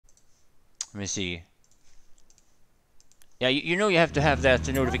Let me see. Yeah, you know you have to have that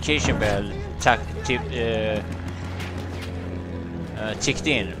notification bell ticked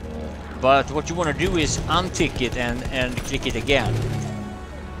in. But what you want to do is untick it and click it again.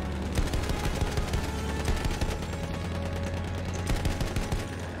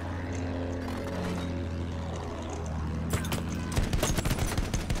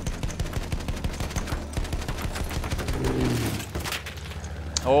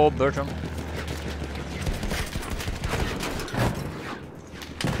 Oh, Bertram.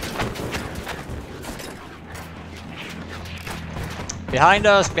 Behind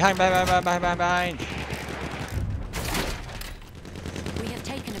us! Behind! We have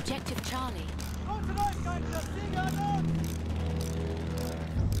taken objective Charlie.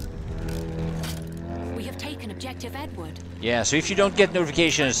 We have taken objective Edward. Yeah, so if you don't get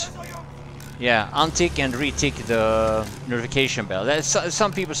notifications, yeah, untick and retick the notification bell.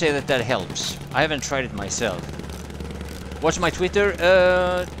 Some people say that helps. I haven't tried it myself. Watch my Twitter.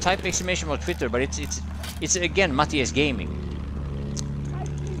 Type exclamation mark Twitter, but it's again Matthias Gaming.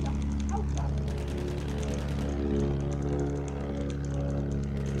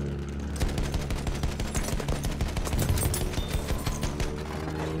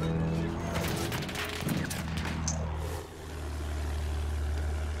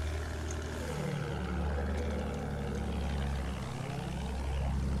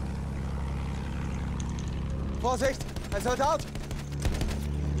 Vorsicht! Ein Soldat!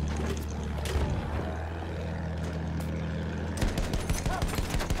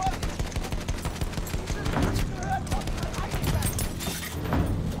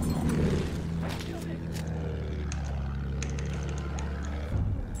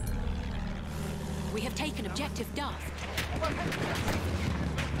 We have taken objective Duff.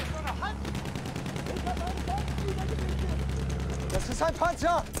 Das ist ein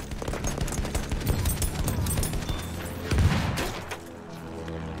Panzer!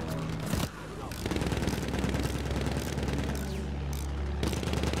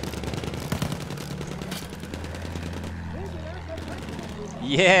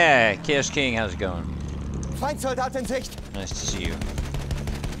 Yeah, Chaos King, how's it going? Feindsoldat in Sicht! Nice to see you.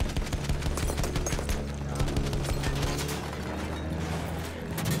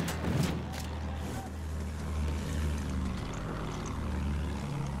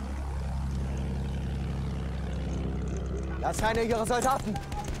 Das eine ihrer Soldaten!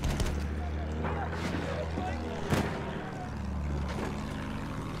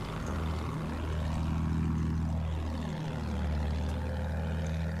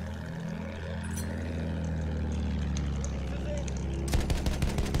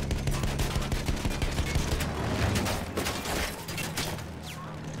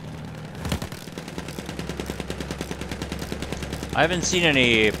 I haven't seen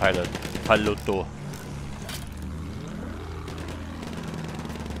any piloto.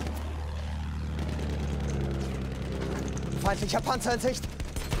 Feindlicher Panzer in Sicht!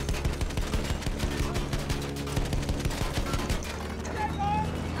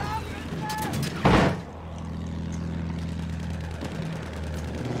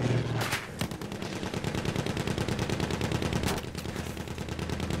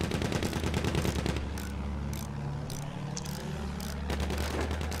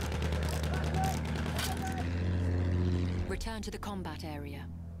 Return to the combat area.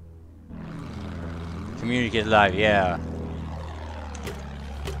 Communicate live, yeah.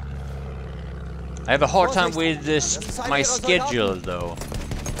 I have a hard time with this my schedule though.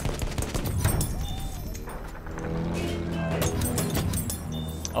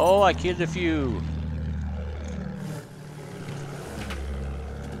 Oh, I killed a few.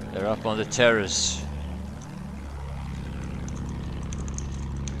 They're up on the terrace.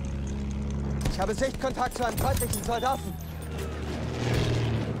 Ich habe Sichtkontakt zu einem feindlichen Soldaten.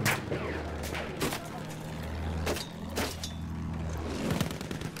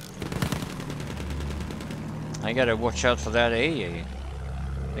 I gotta watch out for that AA.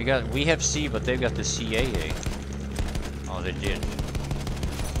 We have C, but they've got the CAA. Oh, they did.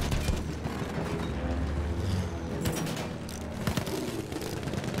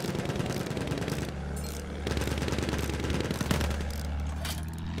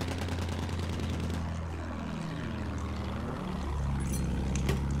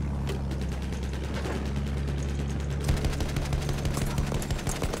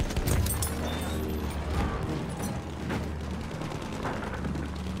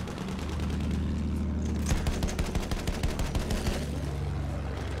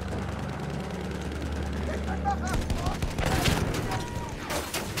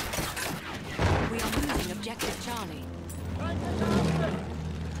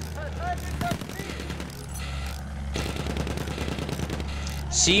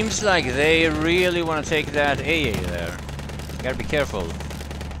 Seems like they really want to take that AA there. Gotta be careful.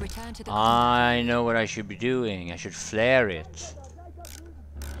 Return to the I know what I should be doing. I should flare it.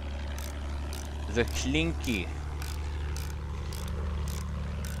 The Clinky.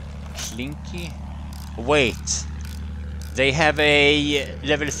 Clinky? Wait. They have a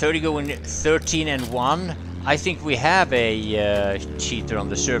level 30 going 13 and 1. I think we have a cheater on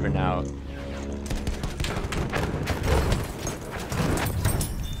the server now.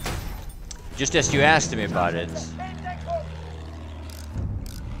 Just as you asked me about it.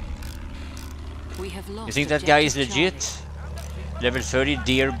 We have lost You think that guy is objective legit? Level 30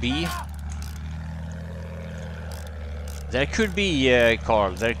 DRB? There could be,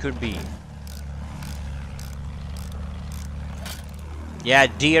 Carl, there could be. Yeah,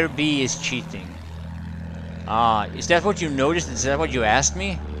 DRB is cheating. Ah, is that what you noticed? Is that what you asked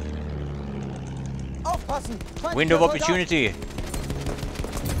me? Aufpassen! Window of opportunity.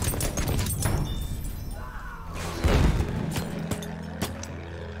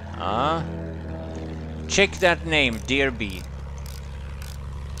 Ah. Check that name, DRB.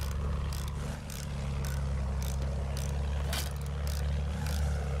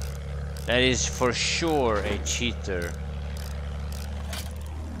 That is for sure a cheater.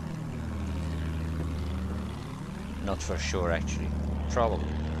 Not for sure, actually. Probably.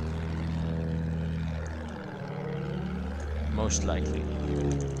 Most likely.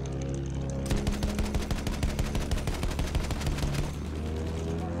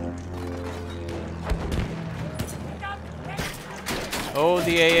 Oh,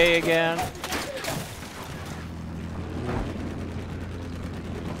 the AA again.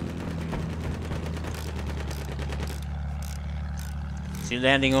 Is he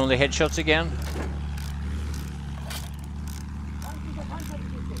landing only headshots again?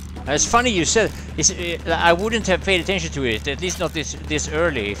 It's funny you said. I wouldn't have paid attention to it, at least not this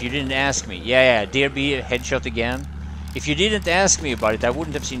early, if you didn't ask me. Yeah, DRB headshot again. If you didn't ask me about it, I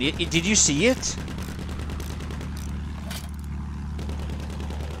wouldn't have seen it. Did you see it?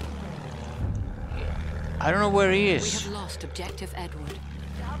 I don't know where he We is. have lost objective Edward.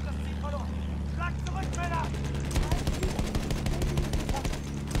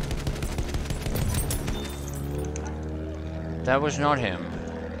 That was not him.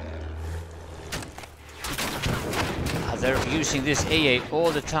 They're using this AA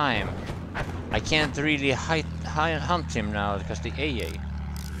all the time. I can't really hunt him now because the AA.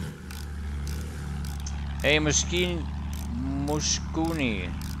 Hey, Muskuni.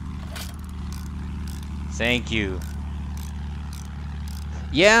 Thank you.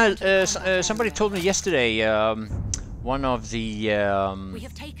 Yeah, somebody told me yesterday. One of the We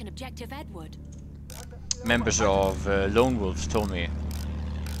have taken objective Edward. members of Lone Wolves told me.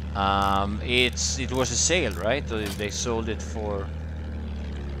 It was a sale, right? They sold it for.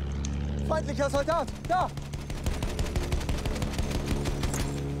 Feindlicher Soldat! Da!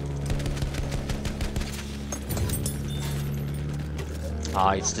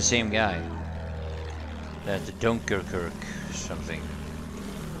 Ah, it's the same guy. That Dunkerkirk something.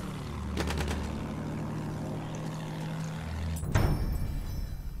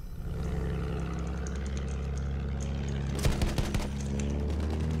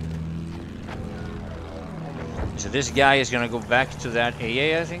 So this guy is gonna go back to that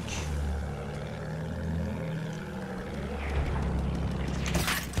AA, I think.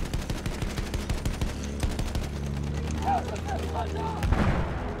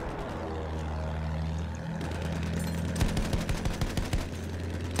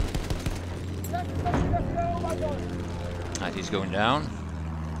 Right, he's going down.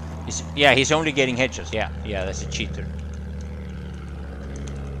 He's only getting headshots. Yeah, that's a cheater.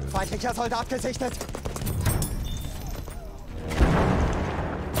 Feindlicher Soldat gesichtet!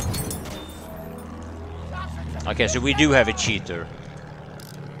 Okay, so we do have a cheater.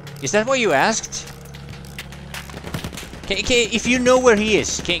 Is that what you asked? If you know where he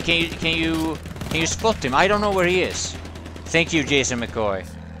is, can you spot him? I don't know where he is. Thank you, Jason McCoy.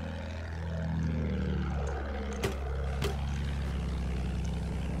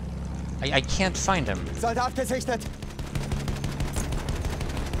 I can't find him. Soldat gesichtet!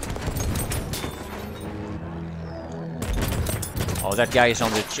 Oh, that guy is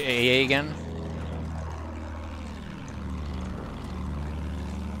on the AA again.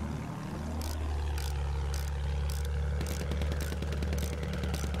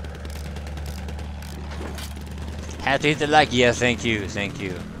 Had to hit the like. Yeah, thank you, thank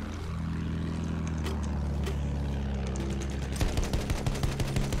you.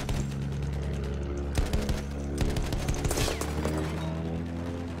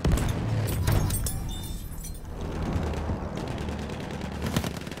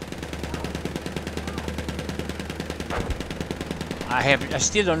 I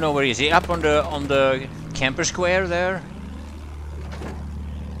still don't know where he is. He up on the camper square there?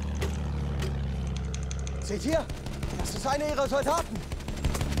 Seht ihr? Das ist einer ihrer Soldaten.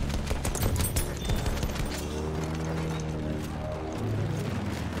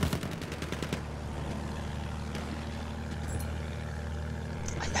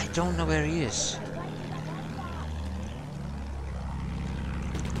 I don't know where he is.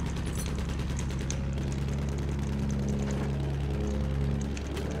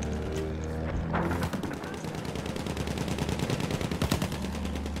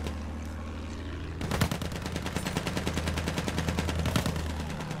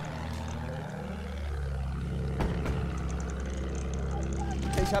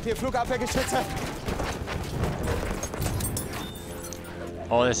 Ich habe hier Flugabwehrgeschütze.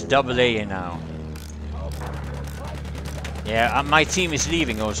 Oh, there's a double A now. Yeah, my team is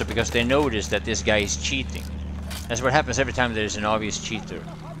leaving also because they noticed that this guy is cheating. That's what happens every time there's an obvious cheater.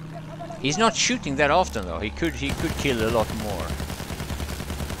 He's not shooting that often though. He could kill a lot more.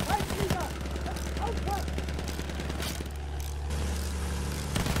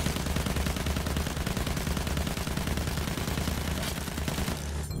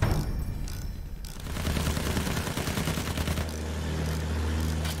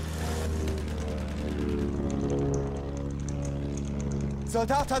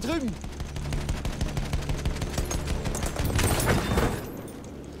 Soldat da drüben.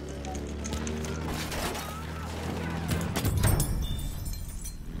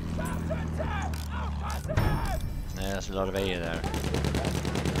 Yeah, there's a lot of A there.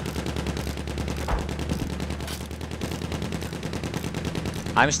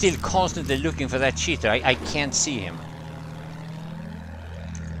 I'm still constantly looking for that cheater. I can't see him.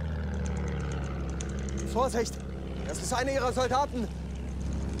 Vorsicht! Das ist einer ihrer Soldaten.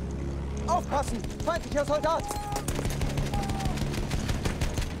 Aufpassen! Feindlicher Soldat!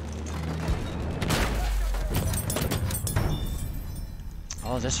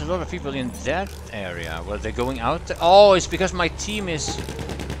 Oh, there's a lot of people in that area. Well, they're going out there. Oh, it's because my team is...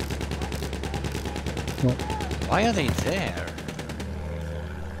 No. Why are they there?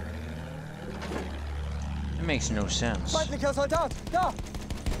 It makes no sense. Feindlicher Soldat! Da!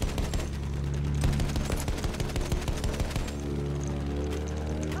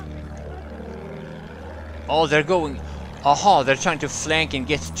 Oh, they're going... Aha, they're trying to flank and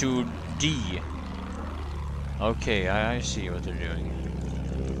get to D. Okay, I see what they're doing.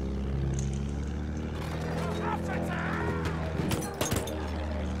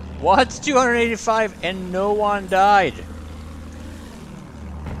 What? 285 and no one died?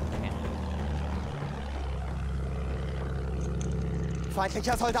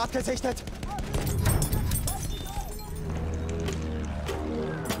 Feindlicher Soldat gesichtet!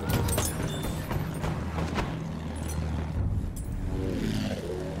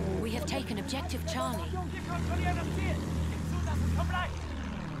 We have taken objective Charlie.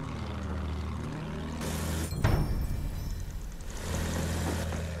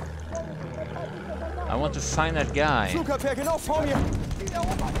 I want to find that guy. Flugabwehr genau vor mir!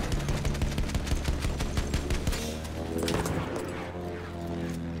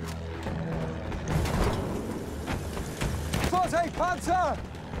 Vorsicht, Panzer!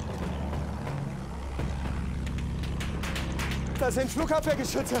 Das sind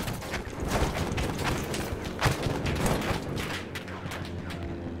Flugabwehrgeschütze!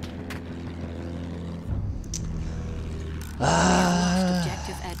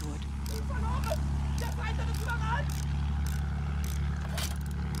 Objective Edward.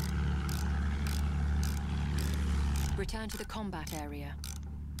 Return to the combat area.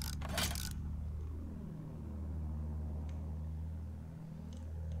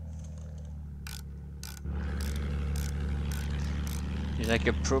 He's like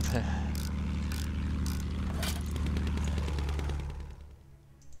a prop.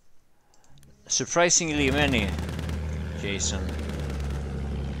 Surprisingly many, Jason.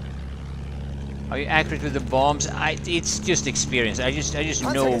 Are you accurate with the bombs? It's just experience. I just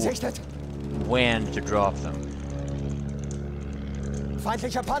Panzer know gesichtet! when to drop them.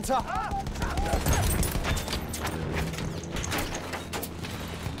 Feindlicher Panzer!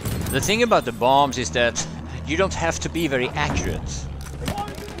 The thing about the bombs is that you don't have to be very accurate.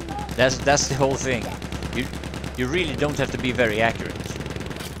 That's the whole thing. You really don't have to be very accurate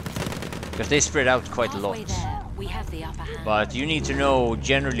because they spread out quite a lot. Halfway there, we have the upper hand. But you need to know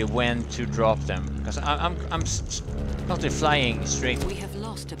generally when to drop them because I'm not flying straight. We have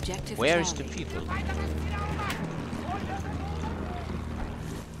lost objective Where's the Charlie. people?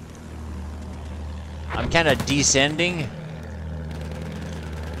 I'm kind of descending.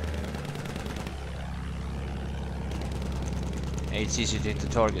 it's easy to hit the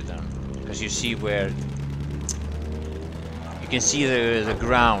target then, because you see where you can see the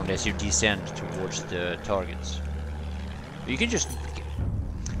ground as you descend towards the targets. You can just,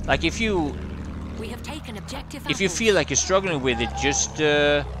 like, if you We have taken objective if you feel like you're struggling with it, just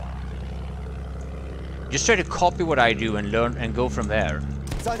try to copy what I do and learn and go from there.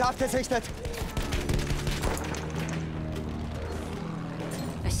 Soldat gesichtet.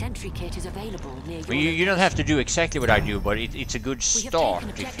 A sentry kit is available near Well, your you don't have to do exactly what I do, but it's a good We have start taken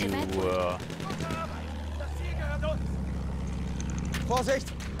if you objective Vorsicht,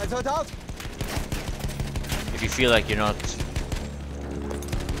 ein Soldat. if you feel like you're not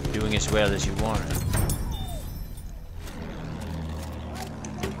doing as well as you want.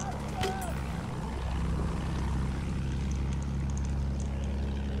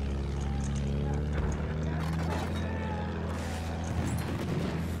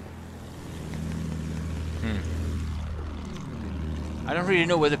 I don't really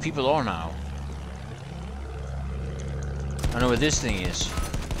know where the people are now. I know where this thing is.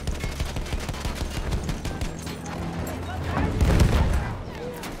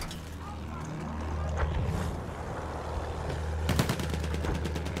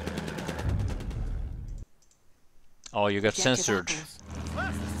 Oh, you got objective censored. apples.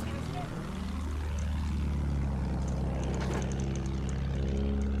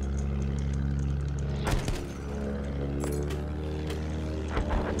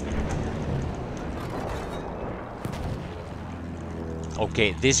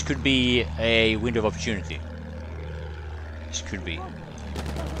 Okay, this could be a window of opportunity. This could be.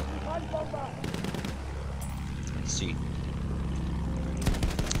 Let's see.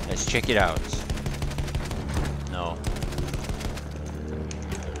 Let's check it out. No.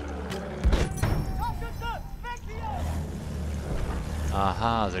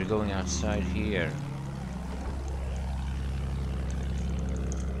 Aha, they're going outside here.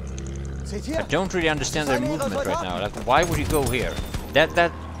 Seht I ihr? don't really understand their movement right now. Like, why would you go here?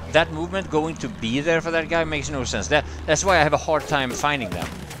 That movement going to be there for that guy makes no sense. That's why I have a hard time finding them,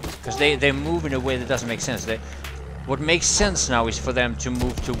 because they move in a way that doesn't make sense. What makes sense now is for them to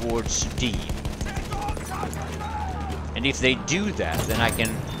move towards D. And if they do that, then I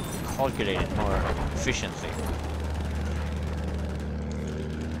can calculate it more efficiently.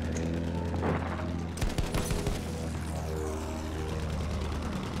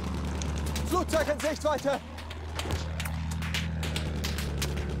 Flugzeug in Sichtweite.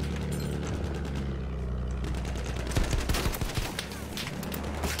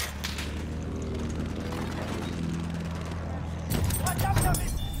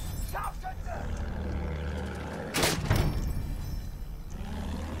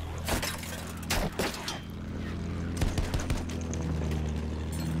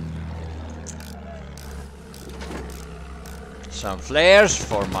 Some flares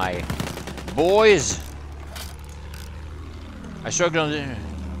for my boys. I struggle on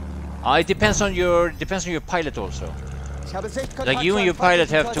the... it depends on your pilot also. Ich habe Sichtkontakt Like, you zu and einem your pilot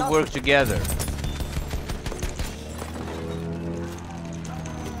feindlichen have to Soldaten. work together.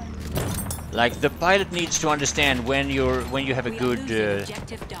 Like, the pilot needs to understand when you have a We are good losing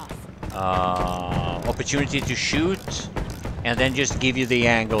objective Duff. opportunity to shoot, and then just give you the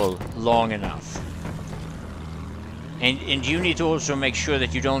angle long enough. And you need to also make sure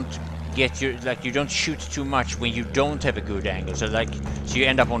that you don't get you don't shoot too much when you don't have a good angle. So you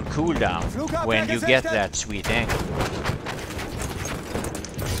end up on cooldown when you get that sweet angle.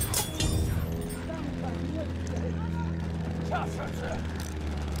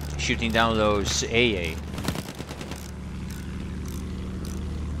 Shooting down those AA.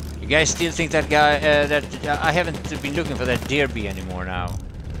 You guys still think that guy I haven't been looking for that Derby anymore now.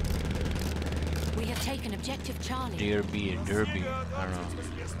 We have taken objective Charlie. Derby, Derby, I don't know.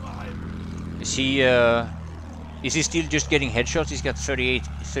 Is he still just getting headshots? He's got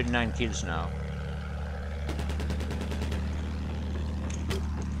 39 kills now.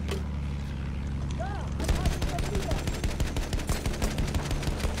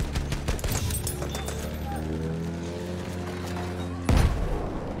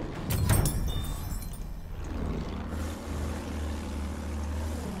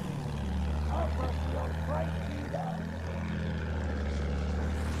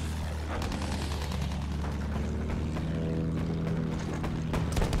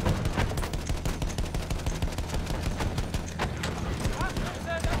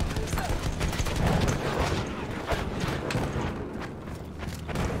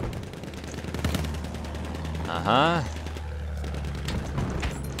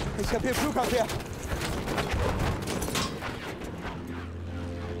 Ich habe hier Flugabwehr.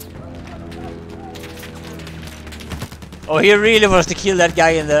 Oh, he really wants to kill that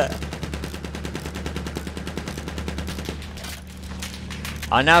guy in the...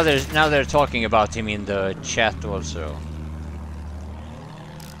 Oh, now they're talking about him in the chat also.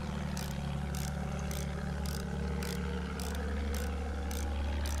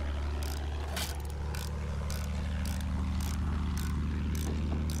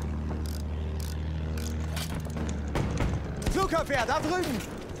 Flugabwehr, da drüben!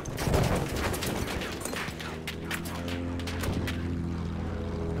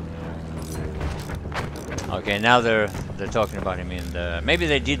 Okay, now they're talking about him in the... Maybe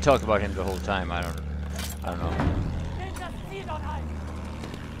they did talk about him the whole time. I don't know.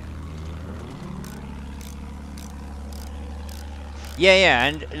 Yeah,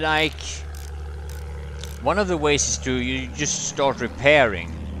 and like one of the ways is to you just start repairing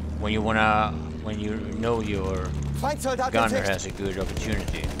when you know your gunner has a good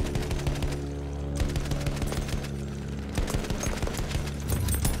opportunity.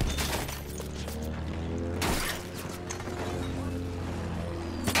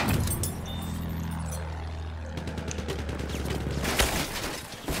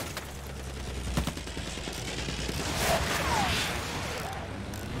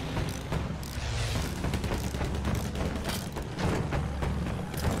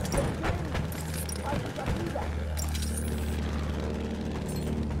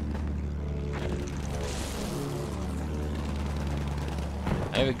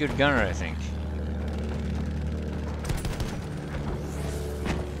 I have a good gunner, I think.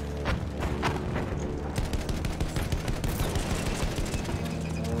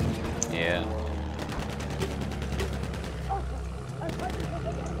 Yeah.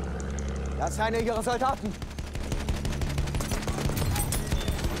 Das ist einer ihrer Soldaten.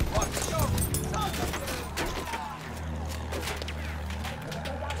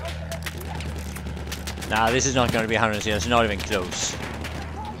 Nah, this is not going to be 100 CS. It's not even close.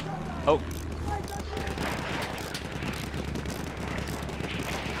 Oh.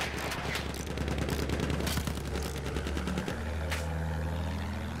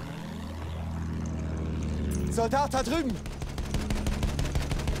 Soldat da drüben!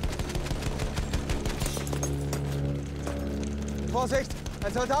 Vorsicht!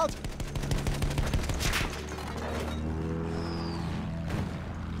 Ein Soldat!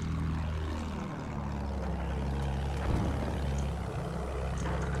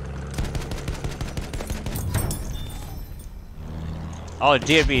 Oh,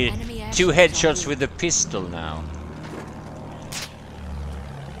 dear me. 2 headshots with the pistol now.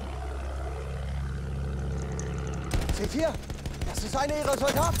 Seht ihr? Das ist einer ihrer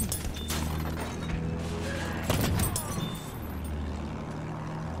Soldaten!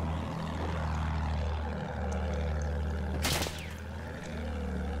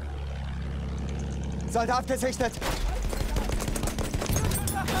 Soldat gesichtet!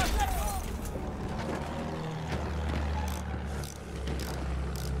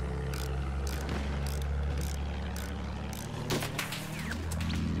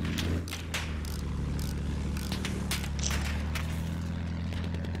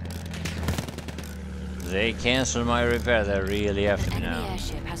 They cancel my repair. They're really after me Enemy now.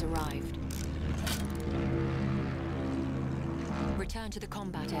 airship has arrived. Return to the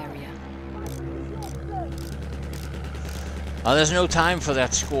combat area. Oh, there's no time for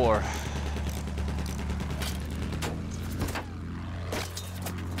that score.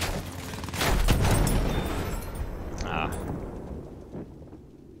 Ah.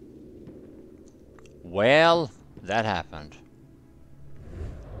 Well, that happened.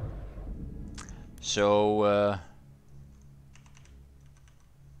 So,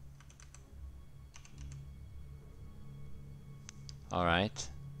 all right.